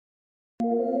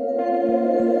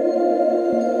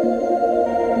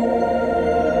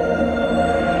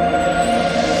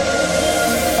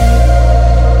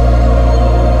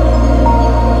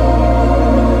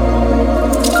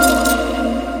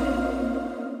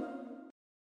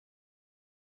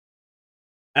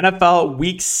NFL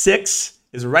Week 6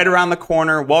 is right around the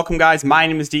corner. Welcome, guys. My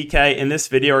name is DK. In this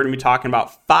video, we're going to be talking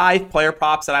about 5 player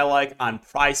props that I like on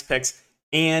Prizepicks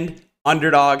and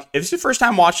Underdog. If it's your first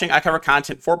time watching, I cover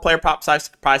content for player prop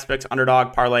sites, Prizepicks,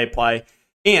 Underdog, Parlay Play,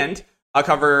 and I'll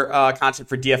cover content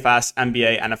for DFS,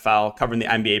 NBA, NFL, covering the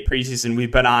NBA preseason.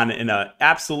 We've been on in an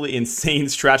absolutely insane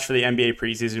stretch for the NBA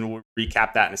preseason. We'll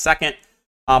recap that in a second.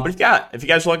 But if you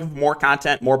guys are looking for more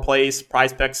content, more plays,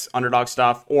 Prizepicks, Underdog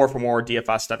stuff, or for more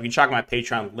DFS stuff, you can check out my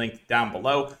Patreon link down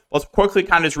below. Let's quickly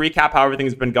kind of just recap how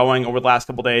everything's been going over the last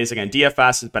couple days. Again,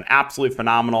 DFS has been absolutely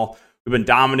phenomenal. We've been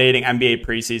dominating NBA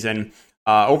preseason.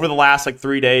 Over the last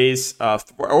 3 days, over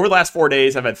the last 4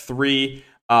 days, I've had 3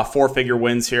 4-figure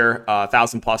wins here,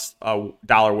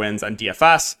 $1,000+ wins on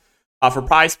DFS. For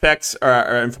Prizepicks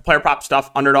and for player prop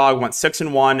stuff, Underdog went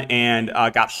 6-1 and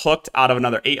got hooked out of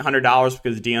another $800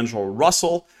 because D'Angelo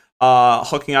Russell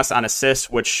hooking us on assists,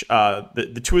 which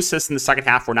the 2 assists in the second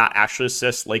half were not actually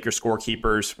assists. Lakers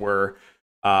scorekeepers were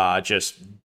just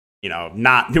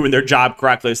not doing their job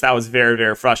correctly. So that was very,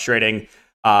 very frustrating.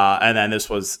 And then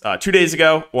this was 2 days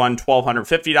ago, won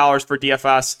 $1,250 for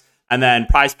DFS. And then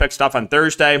Prizepicks stuff on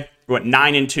Thursday, we went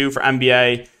 9-2 for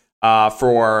NBA.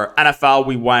 For NFL,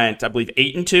 we went, I believe,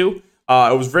 8-2. It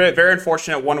was very, very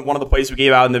unfortunate. One of the plays we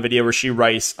gave out in the video, Rasheed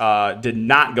Rice, did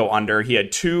not go under. He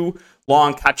had 2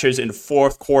 long catches in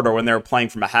fourth quarter when they were playing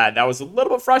from ahead. That was a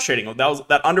little bit frustrating.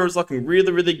 That under was looking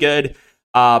really, really good.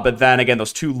 But then again,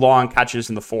 those 2 long catches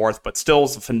in the fourth, but still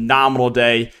was a phenomenal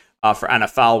day for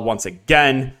NFL once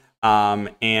again. Again,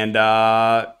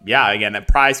 at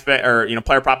Prizepicks or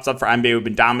player props up for NBA, we've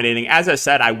been dominating. As I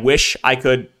said, I wish I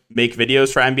could make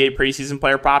videos for NBA preseason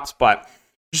player props, but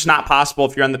it's just not possible.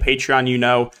 If you're on the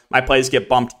Patreon, my plays get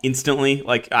bumped instantly.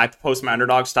 Like, I post my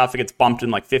Underdog stuff, it gets bumped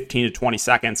in 15 to 20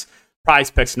 seconds.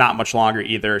 Prizepicks not much longer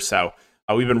either. So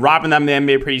we've been robbing them in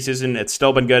the NBA preseason. It's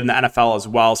still been good in the NFL as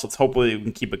well. So hopefully we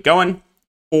can keep it going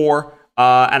for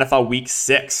NFL Week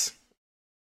 6.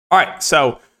 All right,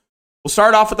 so we'll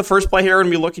start off with the first play here. We're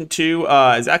going to be looking to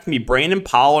is that going to be Brandon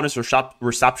Powell and his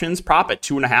receptions prop at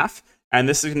 2.5. And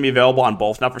this is going to be available on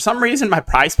both. Now, for some reason, my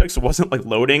Prizepicks wasn't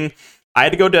loading. I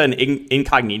had to go to an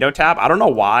incognito tab. I don't know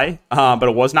why, but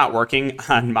it was not working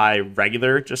on my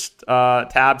regular tab. So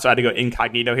I had to go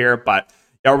incognito here. But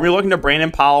yeah, we're going to be looking to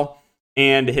Brandon Powell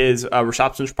and his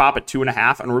receptions prop at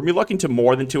 2.5. And we're going to be looking to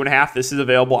more than 2.5. This is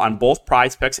available on both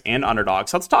Prizepicks and Underdog.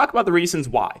 So let's talk about the reasons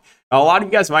why. Now, a lot of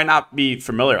you guys might not be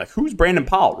familiar. Who's Brandon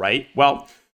Powell, right? Well,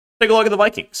 take a look at the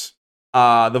Vikings.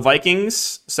 The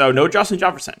Vikings, so no Justin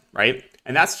Jefferson, right?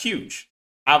 And that's huge.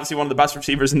 Obviously, one of the best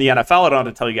receivers in the NFL. I don't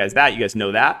have to tell you guys that. You guys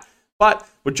know that. But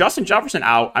with Justin Jefferson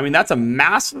out, that's a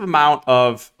massive amount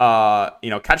of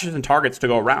catches and targets to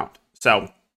go around. So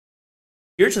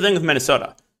here's the thing with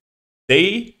Minnesota.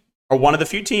 They are one of the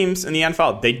few teams in the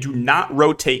NFL. They do not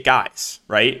rotate guys,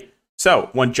 right? So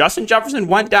when Justin Jefferson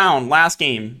went down last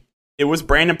game, it was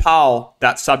Brandon Powell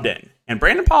that subbed in. And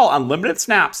Brandon Powell on limited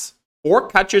snaps, 4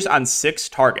 catches on 6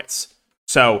 targets.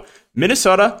 So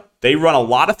Minnesota, they run a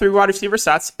lot of 3 wide receiver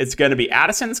sets. It's going to be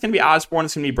Addison, it's going to be Osborne,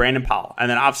 it's going to be Brandon Powell. And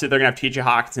then obviously they're going to have TJ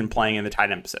Hawkinson playing in the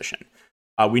tight end position.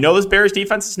 We know this Bears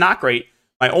defense is not great.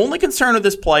 My only concern with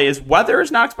this play is weather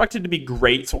is not expected to be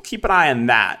great, so we'll keep an eye on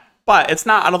that. But it's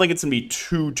not, I don't think it's going to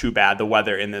be too bad, the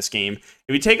weather in this game.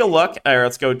 If you take a look,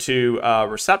 let's go to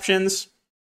receptions.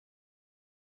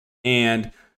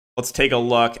 And let's take a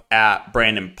look at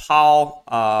Brandon Powell.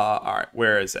 All right,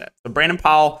 where is it? So Brandon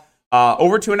Powell,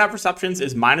 over 2.5 receptions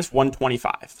is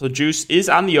 -125. So juice is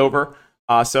on the over.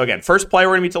 So again, first play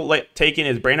we're going to be taking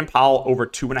is Brandon Powell over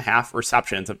 2.5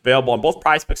 receptions. Available on both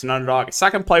Prizepicks and Underdog.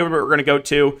 Second play we're going to go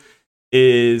to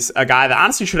is a guy that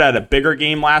honestly should have had a bigger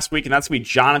game last week, and that's going to be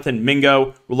Jonathan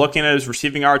Mingo. We're looking at his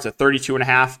receiving yards at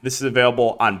 32.5. This is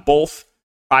available on both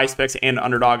Prizepicks and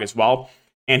Underdog as well.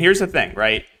 And here's the thing,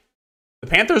 right? The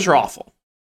Panthers are awful.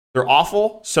 They're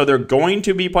awful, so they're going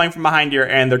to be playing from behind here,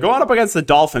 and they're going up against the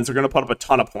Dolphins. They're going to put up a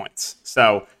ton of points.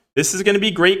 So this is going to be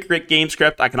great game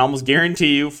script. I can almost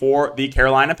guarantee you for the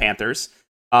Carolina Panthers.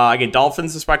 Again,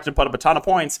 Dolphins expected to put up a ton of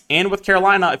points. And with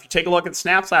Carolina, if you take a look at the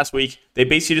snaps last week, they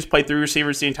basically just played 3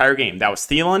 receivers the entire game. That was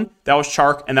Thielen, that was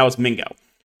Chark, and that was Mingo.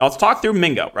 Now let's talk through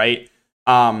Mingo, right?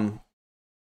 5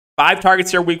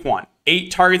 targets here week 1, 8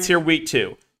 targets here week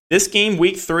 2. This game,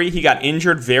 week 3, he got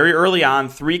injured very early on,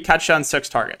 3 catches on 6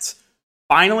 targets.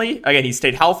 Finally, again, he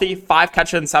stayed healthy, 5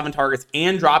 catches on 7 targets,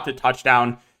 and dropped a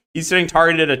touchdown. He's getting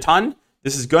targeted a ton.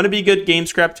 This is going to be good game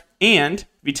script. And if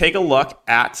you take a look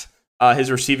at his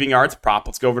receiving yards prop,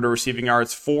 let's go over to receiving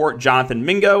yards for Jonathan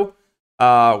Mingo.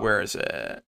 Where is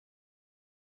it?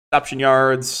 Reception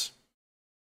yards.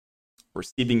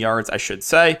 Receiving yards, I should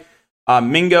say.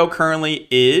 Mingo currently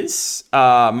is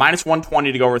minus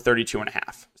 120 to go over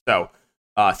 32.5. So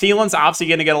Thielen's obviously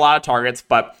going to get a lot of targets,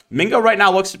 but Mingo right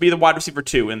now looks to be the wide receiver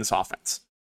 2 in this offense.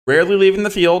 Rarely leaving the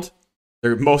field.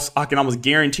 I can almost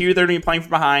guarantee you they're going to be playing from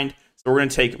behind. So we're going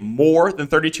to take more than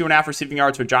 32.5 receiving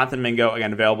yards with Jonathan Mingo,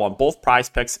 again, available on both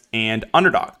Prizepicks and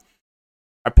Underdog.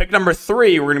 Our pick number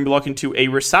 3, we're going to be looking to a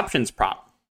receptions prop.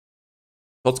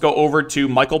 Let's go over to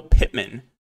Michael Pittman.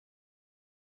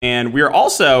 And we are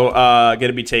also going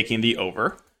to be taking the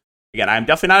over. Again, I'm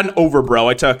definitely not an over bro.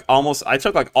 I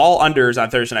took like all unders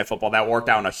on Thursday Night Football. That worked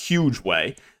out in a huge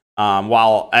way.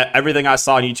 While everything I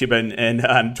saw on YouTube and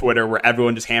on Twitter were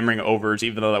everyone just hammering overs,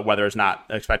 even though the weather is not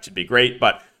expected to be great.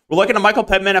 But we're looking at Michael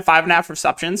Pittman at 5.5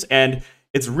 receptions, and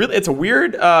it's a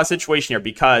weird situation here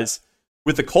because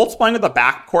with the Colts playing with a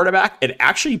back quarterback, it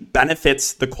actually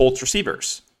benefits the Colts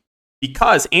receivers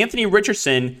because Anthony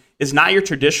Richardson is not your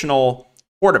traditional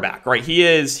quarterback, right?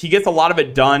 He gets a lot of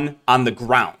it done on the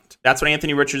ground. That's what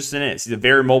Anthony Richardson is. He's a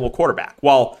very mobile quarterback.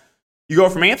 Well, you go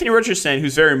from Anthony Richardson,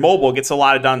 who's very mobile, gets a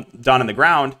lot of done on the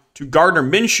ground, to Gardner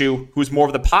Minshew, who's more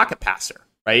of the pocket passer,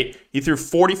 right? He threw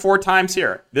 44 times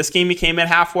here. This game he came in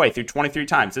halfway, threw 23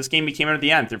 times. This game he came in at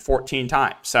the end, threw 14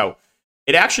 times. So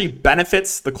it actually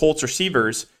benefits the Colts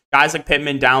receivers, guys like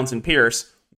Pittman, Downs, and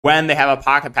Pierce, when they have a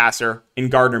pocket passer in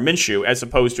Gardner Minshew as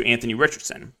opposed to Anthony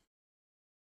Richardson.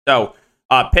 So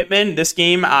Pittman, this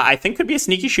game, I think could be a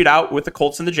sneaky shootout with the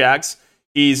Colts and the Jags.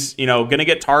 He's, going to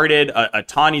get targeted a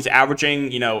ton. He's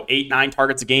averaging, 8-9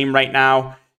 targets a game right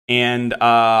now. And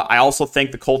I also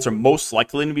think the Colts are most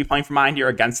likely to be playing from behind here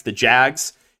against the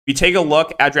Jags. If you take a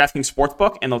look at DraftKings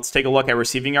Sportsbook, and let's take a look at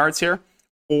receiving yards here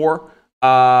for,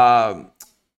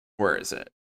 where is it?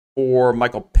 For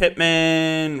Michael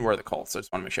Pittman, where are the Colts? I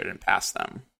just want to make sure I didn't pass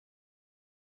them.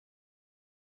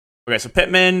 Okay, so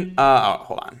Pittman,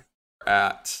 hold on.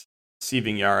 At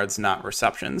receiving yards, not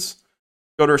receptions.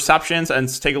 Go to receptions and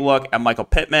take a look at Michael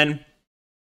Pittman.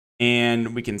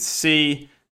 And we can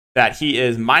see that he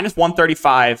is minus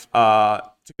 135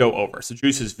 to go over. So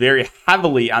juice is very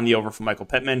heavily on the over for Michael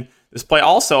Pittman. This play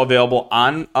also available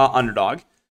on Underdog.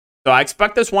 So I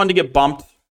expect this one to get bumped,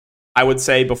 I would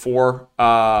say, before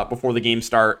the game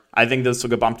start. I think this will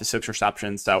get bumped to 6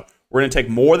 receptions. So we're going to take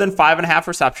more than 5.5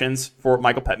 receptions for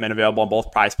Michael Pittman, available on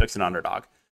both Prizepicks and Underdog.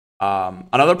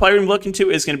 Another player we're looking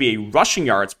to is going to be a rushing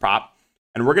yards prop.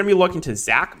 And we're going to be looking to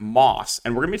Zach Moss.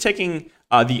 And we're going to be taking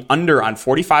the under on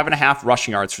 45.5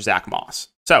 rushing yards for Zach Moss.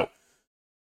 So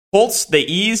Colts, they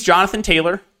eased Jonathan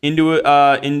Taylor into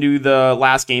the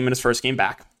last game in his first game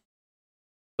back.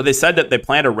 But they said that they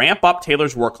plan to ramp up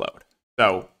Taylor's workload.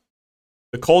 So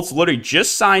the Colts literally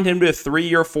just signed him to a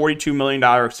 3-year, $42 million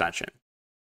extension.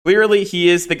 Clearly, he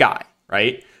is the guy,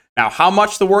 right? Now, how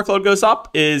much the workload goes up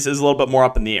is a little bit more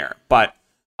up in the air. But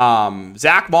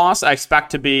Zach Moss, I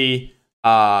expect to be in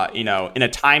a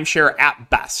timeshare at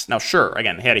best. Now, sure,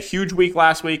 again, he had a huge week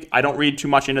last week. I don't read too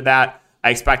much into that. I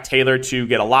expect Taylor to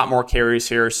get a lot more carries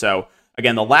here. So,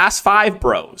 again, the last 5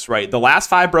 bros, right? The last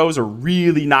 5 bros are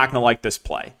really not going to like this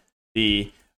play.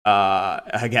 Again,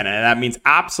 and that means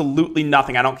absolutely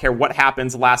nothing. I don't care what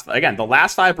happens. The last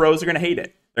 5 bros are going to hate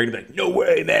it. They're going to be like, no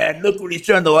way, man. Look what he's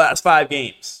done the last 5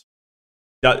 games.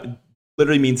 That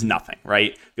literally means nothing,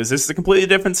 right? Because this is a completely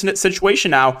different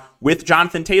situation now with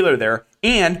Jonathan Taylor there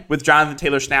and with Jonathan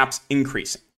Taylor snaps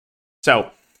increasing.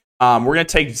 So we're going to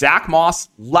take Zach Moss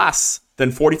less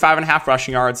than 45.5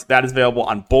 rushing yards. That is available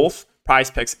on both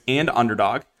Prizepicks and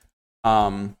Underdog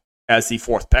as the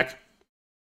 4th pick.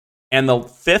 And the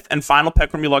 5th and final pick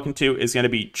we're going to be looking to is going to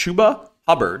be Chuba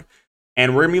Hubbard.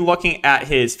 And we're going to be looking at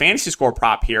his fantasy score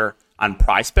prop here on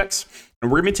Prizepicks.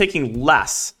 And we're going to be taking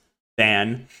less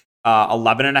than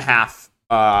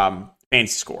 11.5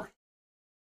 fantasy score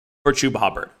for Chuba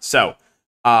Hubbard. So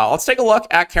let's take a look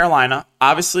at Carolina.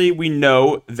 Obviously, we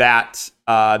know that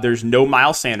there's no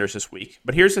Miles Sanders this week.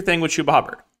 But here's the thing with Chuba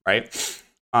Hubbard, right?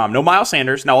 No Miles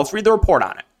Sanders. Now, let's read the report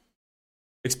on it.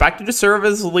 Expected to serve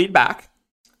as the lead back.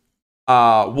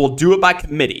 We'll do it by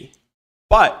committee.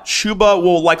 But Chuba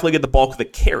will likely get the bulk of the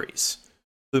carries.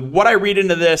 What I read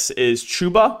into this is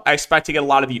Chuba, I expect to get a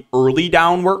lot of the early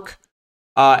down work.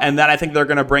 And then I think they're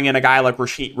going to bring in a guy like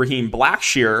Raheem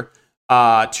Blackshear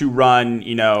to run,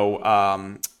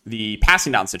 the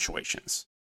passing down situations.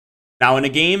 Now, in a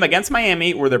game against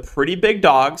Miami where they're pretty big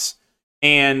dogs,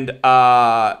 and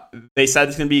they said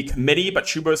it's going to be committee, but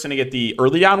Chuba's going to get the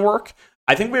early down work,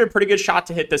 I think we have a pretty good shot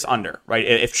to hit this under, right?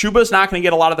 If Chuba's not going to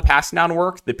get a lot of the passing down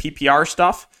work, the PPR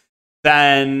stuff,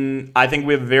 then I think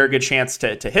we have a very good chance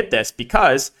to hit this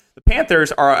because the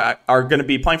Panthers are going to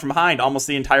be playing from behind almost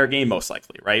the entire game, most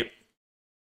likely, right?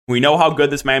 We know how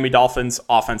good this Miami Dolphins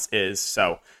offense is,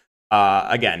 so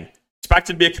Again,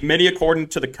 expected to be a committee according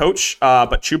to the coach,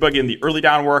 but Chuba getting the early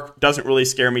down work doesn't really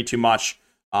scare me too much.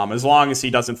 As long as he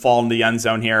doesn't fall in the end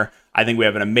zone here, I think we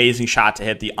have an amazing shot to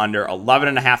hit the under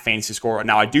 11.5 fantasy score.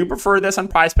 Now, I do prefer this on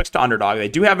Prizepicks to Underdog. They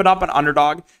do have it up on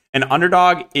Underdog, and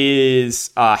Underdog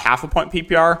is half a point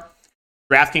PPR.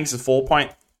 DraftKings is full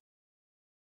point.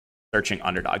 Searching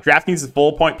Underdog. DraftKings is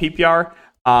full point PPR.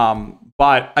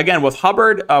 But again, with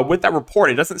Hubbard, with that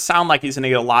report, it doesn't sound like he's going to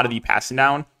get a lot of the passing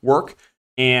down work.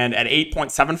 And at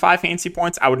 8.75 fantasy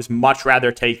points, I would just much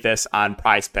rather take this on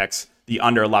Prizepicks, the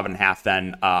under 11.5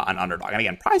 than on Underdog. And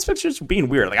again, Prizepicks is just being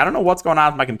weird. Like, I don't know what's going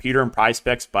on with my computer and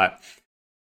Prizepicks, but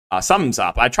something's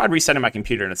up. I tried resetting my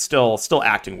computer and it's still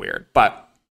acting weird. But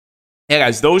yeah,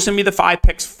 guys, those are going to be the 5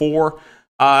 picks for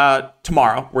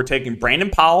tomorrow. We're taking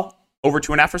Brandon Powell over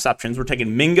 2.5 receptions. We're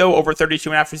taking Mingo over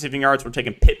 32.5 receiving yards. We're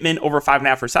taking Pittman over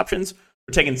 5.5 receptions.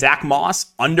 We're taking Zach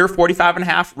Moss under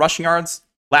 45.5 rushing yards.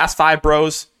 Last 5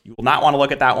 bros. You will not want to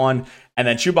look at that one. And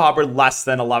then Chuba Hubbard less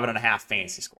than 11.5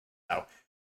 fantasy score. So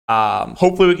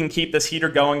hopefully we can keep this heater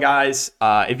going, guys.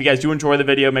 If you guys do enjoy the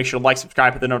video, make sure to like,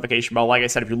 subscribe, hit the notification bell. Like I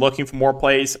said, if you're looking for more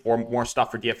plays or more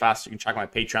stuff for DFS, you can check out my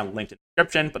Patreon link in the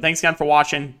description. But thanks again for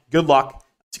watching. Good luck.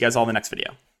 See you guys all in the next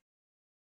video.